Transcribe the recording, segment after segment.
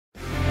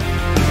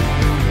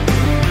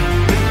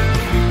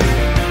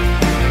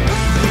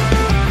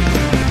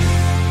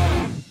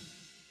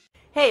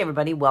Hey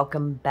everybody,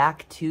 welcome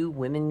back to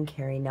Women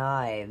Carry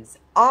Knives.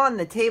 On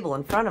the table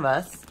in front of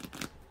us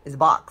is a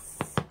box.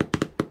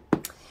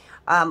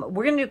 We're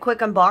going to do a quick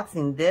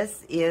unboxing.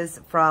 This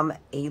is from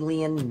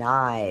Alien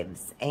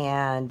Knives,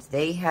 and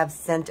they have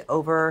sent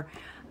over,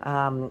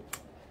 well,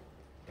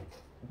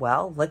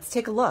 let's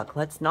take a look.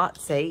 Let's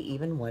not say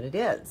even what it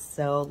is.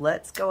 So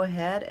let's go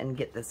ahead and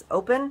get this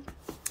open.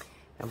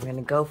 And we're going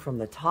to go from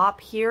the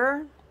top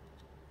here.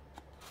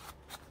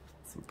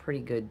 Some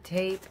pretty good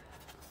tape.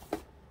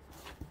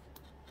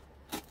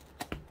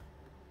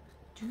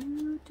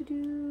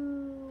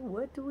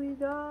 What do we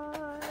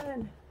got?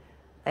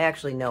 I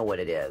actually know what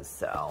it is,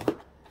 so,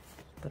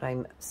 but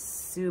I'm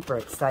super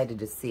excited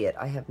to see it.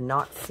 I have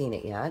not seen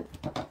it yet.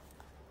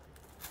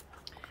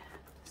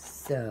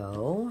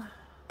 So,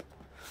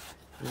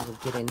 we will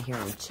get in here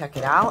and check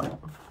it out.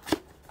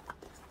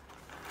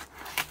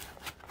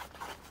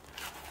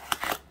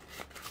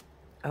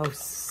 Oh,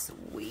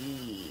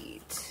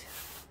 sweet.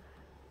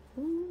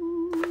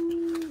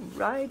 Ooh,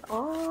 right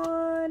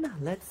on.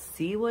 Let's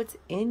see what's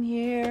in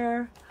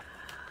here.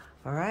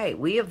 All right,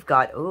 we have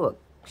got, ooh, a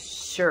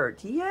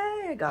shirt.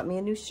 Yay, I got me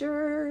a new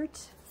shirt.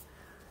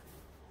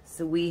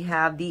 So we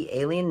have the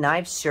Alien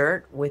Knives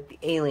shirt with the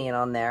alien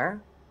on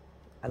there.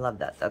 I love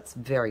that. That's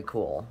very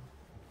cool.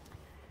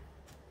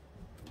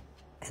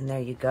 And there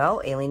you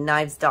go,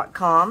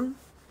 alienknives.com.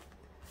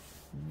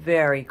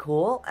 Very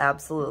cool.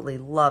 Absolutely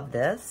love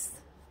this.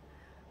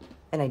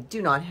 And I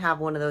do not have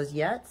one of those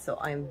yet, so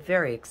I'm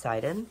very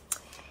excited.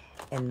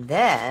 And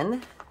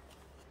then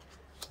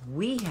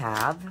we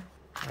have,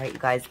 all right, you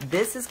guys,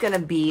 this is going to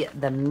be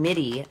the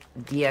Midi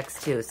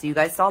DX2. So you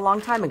guys saw a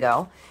long time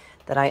ago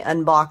that I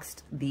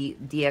unboxed the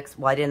DX,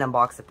 well, I didn't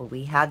unbox it, but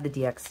we had the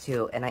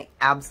DX2, and I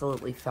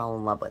absolutely fell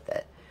in love with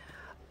it.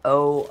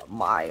 Oh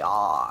my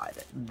God,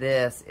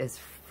 this is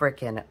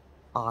freaking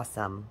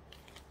awesome.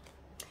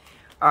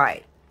 All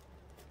right.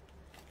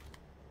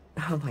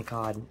 Oh my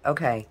God,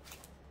 okay.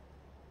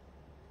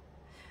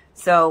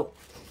 So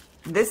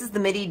this is the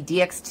Midi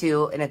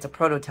DX2, and it's a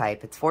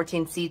prototype. It's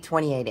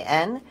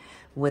 14C28N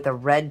with a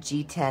red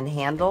G10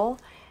 handle,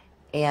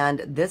 and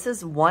this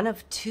is one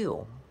of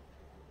two.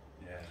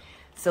 Yeah.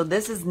 So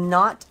this is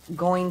not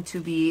going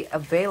to be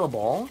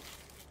available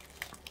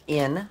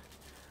in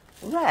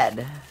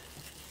red.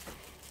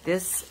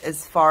 This,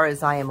 as far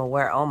as I am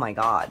aware, oh my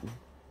God.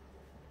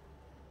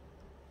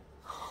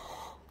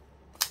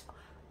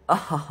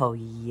 Oh,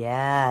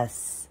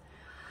 yes.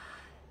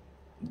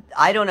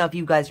 I don't know if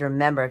you guys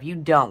remember. If you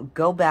don't,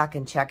 go back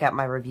and check out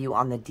my review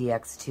on the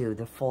DX2,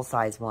 the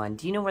full-size one.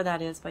 Do you know where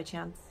that is by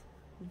chance?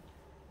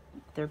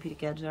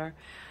 Therapeutic Edge there.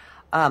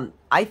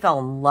 I fell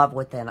in love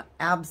with it. I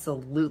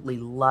absolutely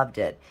loved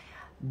it.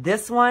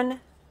 This one,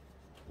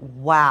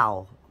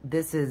 wow.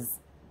 This is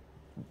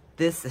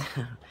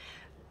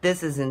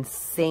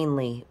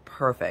insanely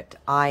perfect.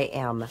 I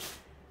am,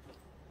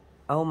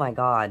 oh my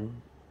God,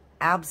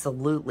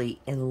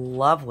 absolutely in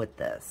love with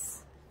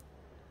this.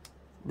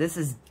 This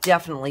is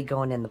definitely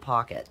going in the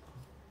pocket.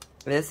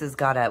 This has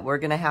got a, we're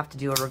going to have to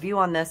do a review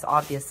on this,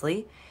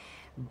 obviously,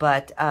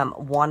 but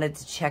wanted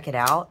to check it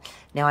out.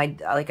 Now,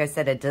 like I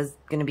said, it does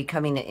going to be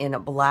coming in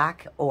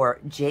black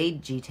or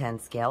jade G10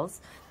 scales.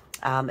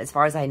 As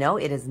far as I know,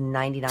 it is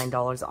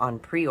 $99 on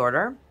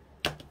pre-order.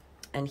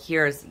 And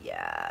here's,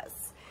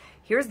 yes,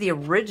 here's the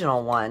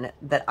original one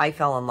that I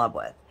fell in love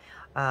with.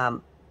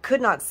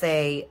 Could not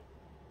say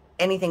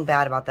anything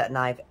bad about that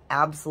knife.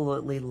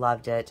 Absolutely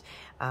loved it.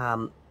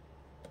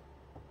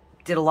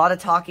 Did a lot of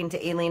talking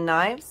to Alien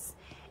Knives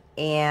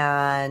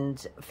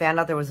and found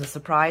out there was a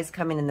surprise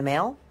coming in the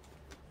mail.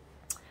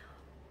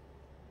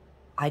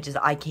 I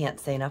can't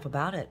say enough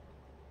about it.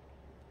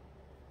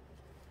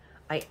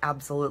 I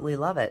absolutely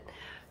love it.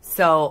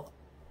 So,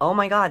 oh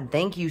my God,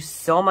 thank you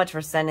so much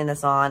for sending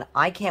this on.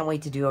 I can't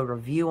wait to do a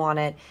review on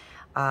it.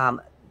 God,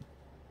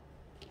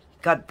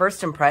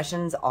 first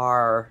impressions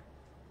are,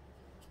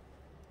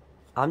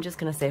 I'm just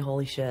going to say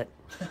holy shit.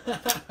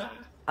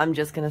 I'm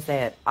just going to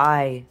say it.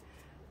 I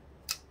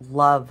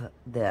love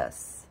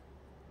this.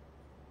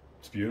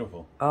 It's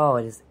beautiful. Oh,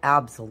 it is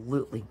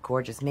absolutely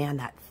gorgeous. Man,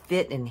 that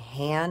fit in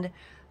hand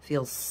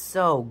feels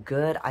so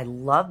good. I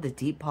love the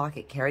deep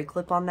pocket carry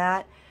clip on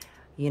that.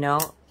 You know,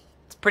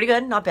 it's pretty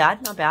good. Not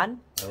bad. Not bad.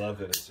 I love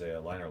that it's a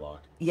liner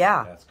lock.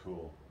 Yeah. That's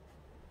cool.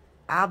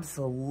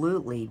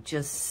 Absolutely.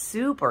 Just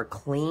super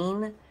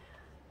clean.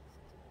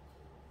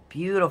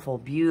 Beautiful,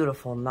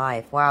 beautiful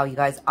knife. Wow, you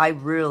guys, I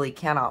really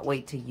cannot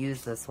wait to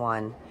use this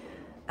one.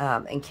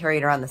 And carry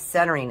it around. The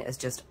centering is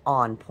just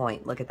on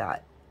point. Look at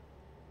that.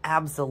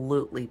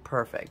 Absolutely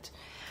perfect.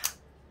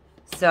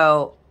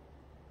 So,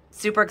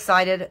 super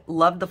excited.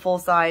 Love the full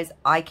size.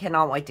 I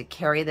cannot wait to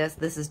carry this.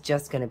 This is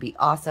just going to be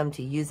awesome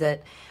to use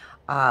it.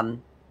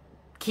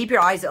 Keep your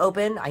eyes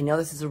open. I know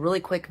this is a really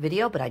quick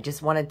video, but I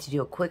just wanted to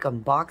do a quick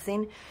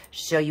unboxing,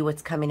 show you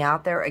what's coming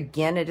out there.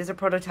 Again, it is a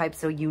prototype,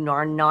 so you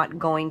are not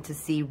going to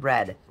see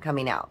red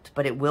coming out,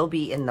 but it will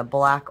be in the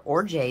black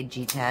or jade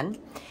G10.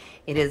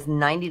 It is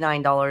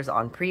 $99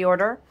 on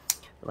pre-order.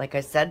 Like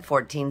I said,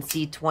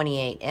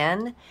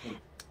 14C28N.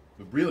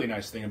 The really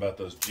nice thing about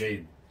those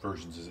jade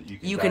versions is that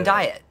you can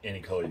dye it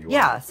any color you want.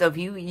 Yeah, so if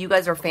you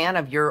guys are a fan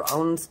of your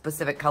own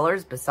specific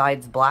colors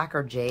besides black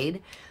or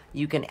jade,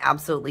 you can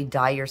absolutely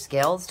dye your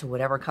scales to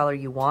whatever color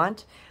you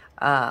want.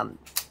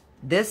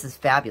 This is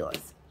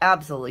fabulous.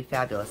 Absolutely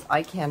fabulous.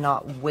 I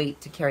cannot wait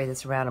to carry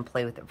this around and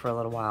play with it for a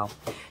little while.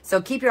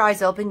 So keep your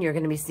eyes open. You're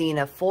going to be seeing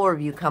a full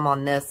review come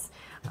on this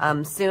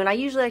soon. I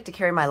usually like to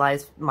carry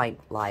my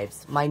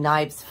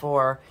knives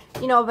for,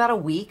 you know, about a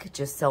week,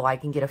 just so I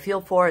can get a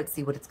feel for it,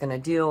 see what it's going to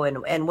do,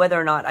 and whether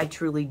or not I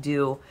truly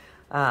do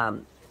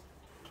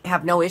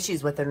have no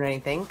issues with it or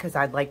anything, because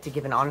I'd like to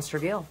give an honest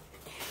review.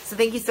 So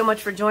thank you so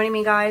much for joining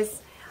me,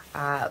 guys.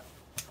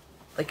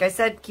 Like I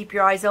said, keep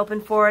your eyes open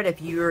for it.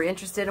 If you're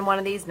interested in one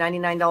of these,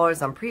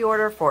 $99 on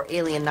pre-order for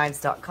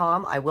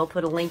alienknives.com. I will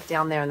put a link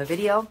down there in the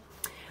video.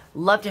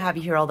 Love to have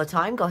you here all the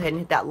time. Go ahead and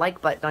hit that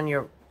like button on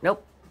your...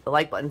 Nope, the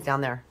like button's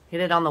down there. Hit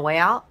it on the way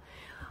out.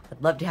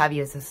 I'd love to have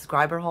you as a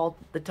subscriber all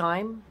the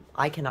time.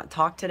 I cannot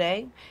talk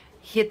today.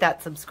 Hit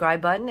that subscribe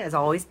button. As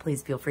always,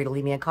 please feel free to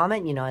leave me a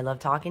comment. You know I love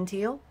talking to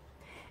you.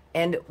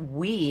 And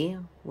we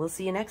will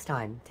see you next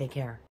time. Take care.